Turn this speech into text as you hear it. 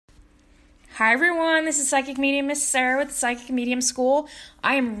Hi everyone, this is Psychic Medium Miss Sarah with the Psychic Medium School.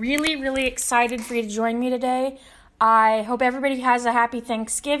 I am really excited for you to join me today. I hope everybody has a happy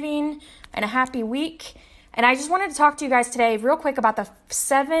Thanksgiving and a happy week. And I just wanted to talk to you guys today real quick about the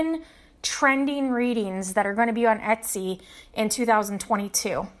 7 trending readings that are going to be on Etsy in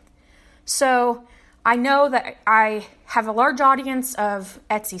 2022. So I know that I have a large audience of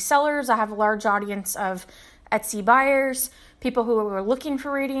Etsy sellers. I have a large audience of Etsy buyers, people who are looking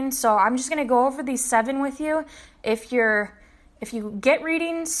for readings. So I'm just going to go over these 7 with you. If you get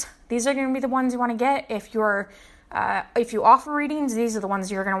readings, these are going to be the ones you want to get. If you offer readings, these are the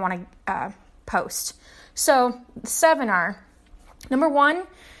ones you're going to want to post. So the 7 are, number 1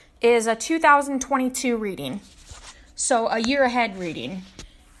 is a 2022 reading. So a year ahead reading.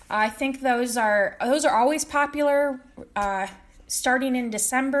 I think those are always popular. Starting in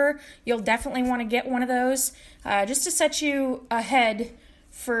December, you'll definitely want to get one of those just to set you ahead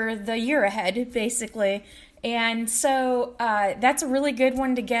for the year ahead, basically. And so that's a really good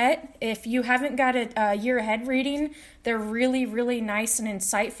one to get. If you haven't got a year ahead reading, they're really nice and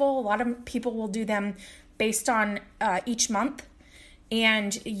insightful. A lot of people will do them based on each month,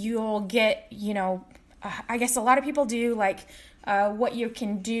 and you'll get, I guess a lot of people do like what you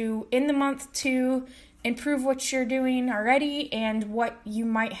can do in the month to improve what you're doing already and what you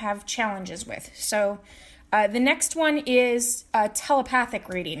might have challenges with. So the next one is a telepathic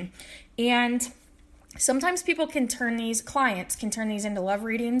reading. And sometimes clients can turn these into love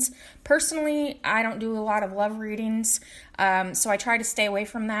readings. Personally, I don't do a lot of love readings, so I try to stay away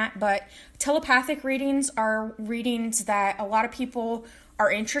from that. But telepathic readings are readings that a lot of people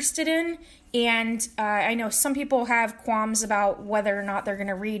are interested in. And I know some people have qualms about whether or not they're going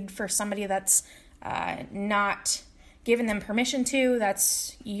to read for somebody that's not giving them permission to.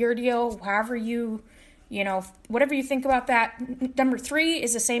 That's your deal, however whatever you think about that. Number 3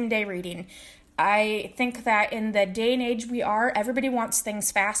 is a same day reading. I think that in the day and age we are, everybody wants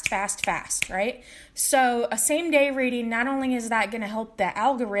things fast, right? So a same day reading, not only is that going to help the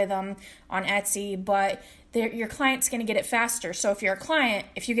algorithm on Etsy, but your client's going to get it faster. So if you're a client,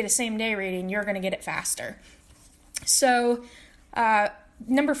 if you get a same day reading, you're going to get it faster. So,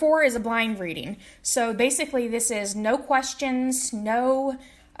 number 4 is a blind reading. So basically this is no questions,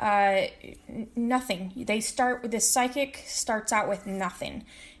 nothing. This psychic starts out with nothing.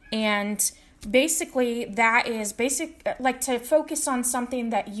 And basically that is like to focus on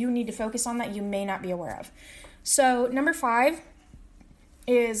something that you need to focus on that you may not be aware of. So number 5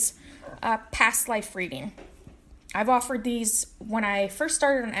 is a past life reading. I've offered these when I first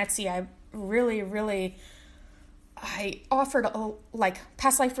started on Etsy. I offered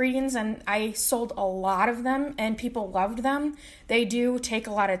past life readings, and I sold a lot of them, and people loved them. They do take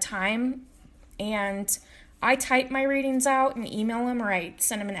a lot of time, and I type my readings out and email them, or I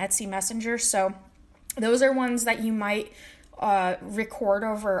send them an Etsy Messenger. So those are ones that you might record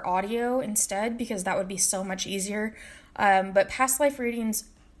over audio instead, because that would be so much easier. But past life readings,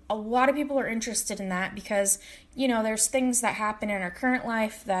 a lot of people are interested in that because, there's things that happen in our current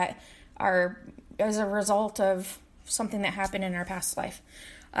life that are as a result of something that happened in our past life.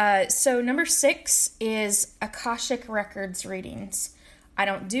 So number 6 is Akashic Records readings. I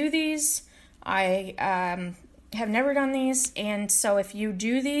don't do these. I have never done these. And so if you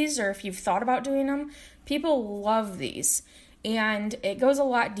do these, or if you've thought about doing them, people love these. And it goes a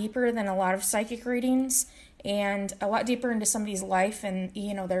lot deeper than a lot of psychic readings, and a lot deeper into somebody's life and,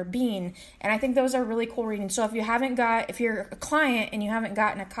 their being. And I think those are really cool readings. So if you're a client and you haven't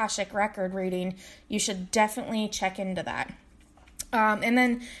gotten Akashic record reading, you should definitely check into that. And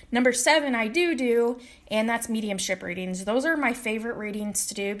then number 7 I do, and that's mediumship readings. Those are my favorite readings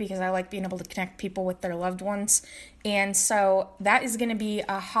to do because I like being able to connect people with their loved ones. And so that is going to be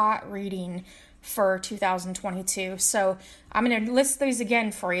a hot reading for 2022. So I'm going to list these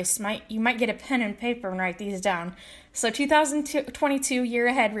again for you. So you might get a pen and paper and write these down. So 2022 year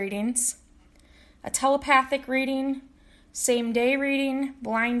ahead readings, a telepathic reading, same day reading,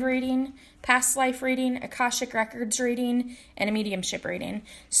 blind reading, past life reading, Akashic Records reading, and a mediumship reading.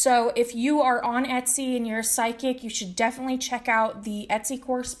 So if you are on Etsy and you're a psychic, you should definitely check out the Etsy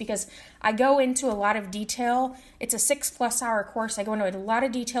course because I go into a lot of detail. It's a 6+ hour course. I go into a lot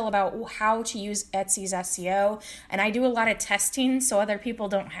of detail about how to use Etsy's SEO, and I do a lot of testing so other people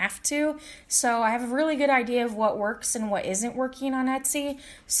don't have to. So I have a really good idea of what works and what isn't working on Etsy.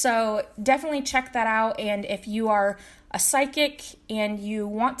 So definitely check that out. And if you are a psychic and you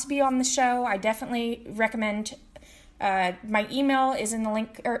want to be on the show, I definitely recommend. My email is in the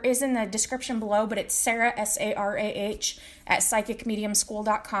link, or is in the description below, but it's Sarah, SARAH,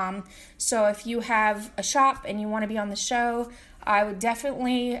 @psychicmediumschool.com. So if you have a shop and you want to be on the show, I would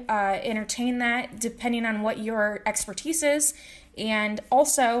definitely entertain that depending on what your expertise is. And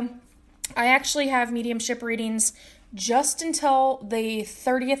also, I actually have mediumship readings just until the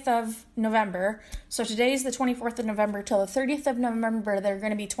 30th of November. So today's the 24th of November. Till the 30th of November, they're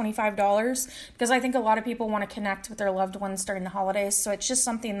going to be $25 because I think a lot of people want to connect with their loved ones during the holidays. So it's just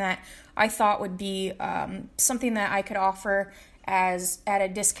something that I thought would be something that I could offer as at a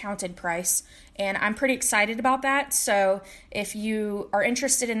discounted price. And I'm pretty excited about that. So if you are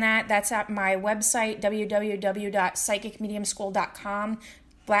interested in that, that's at my website, www.psychicmediumschool.com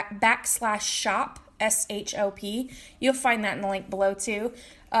 /shop, SHOP. You'll find that in the link below too.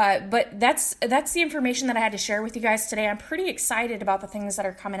 But that's the information that I had to share with you guys today. I'm pretty excited about the things that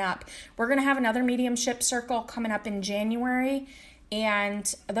are coming up. We're going to have another mediumship circle coming up in January,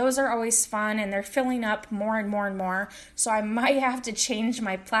 and those are always fun, and they're filling up more and more and more. So I might have to change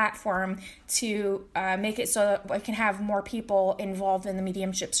my platform to make it so that I can have more people involved in the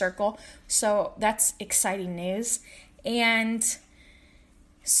mediumship circle. So that's exciting news. And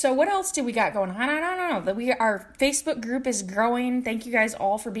so what else do we got going on? I don't know. Our Facebook group is growing. Thank you guys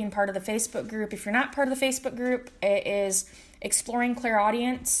all for being part of the Facebook group. If you're not part of the Facebook group, it is Exploring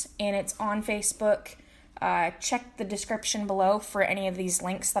Clairaudience, and it's on Facebook. Check the description below for any of these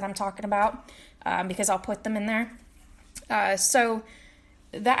links that I'm talking about because I'll put them in there. So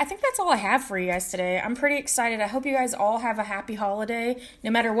I think that's all I have for you guys today. I'm pretty excited. I hope you guys all have a happy holiday.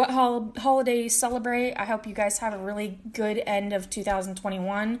 No matter what holiday you celebrate, I hope you guys have a really good end of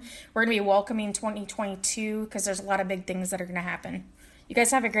 2021. We're going to be welcoming 2022 because there's a lot of big things that are going to happen. You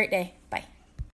guys have a great day. Bye.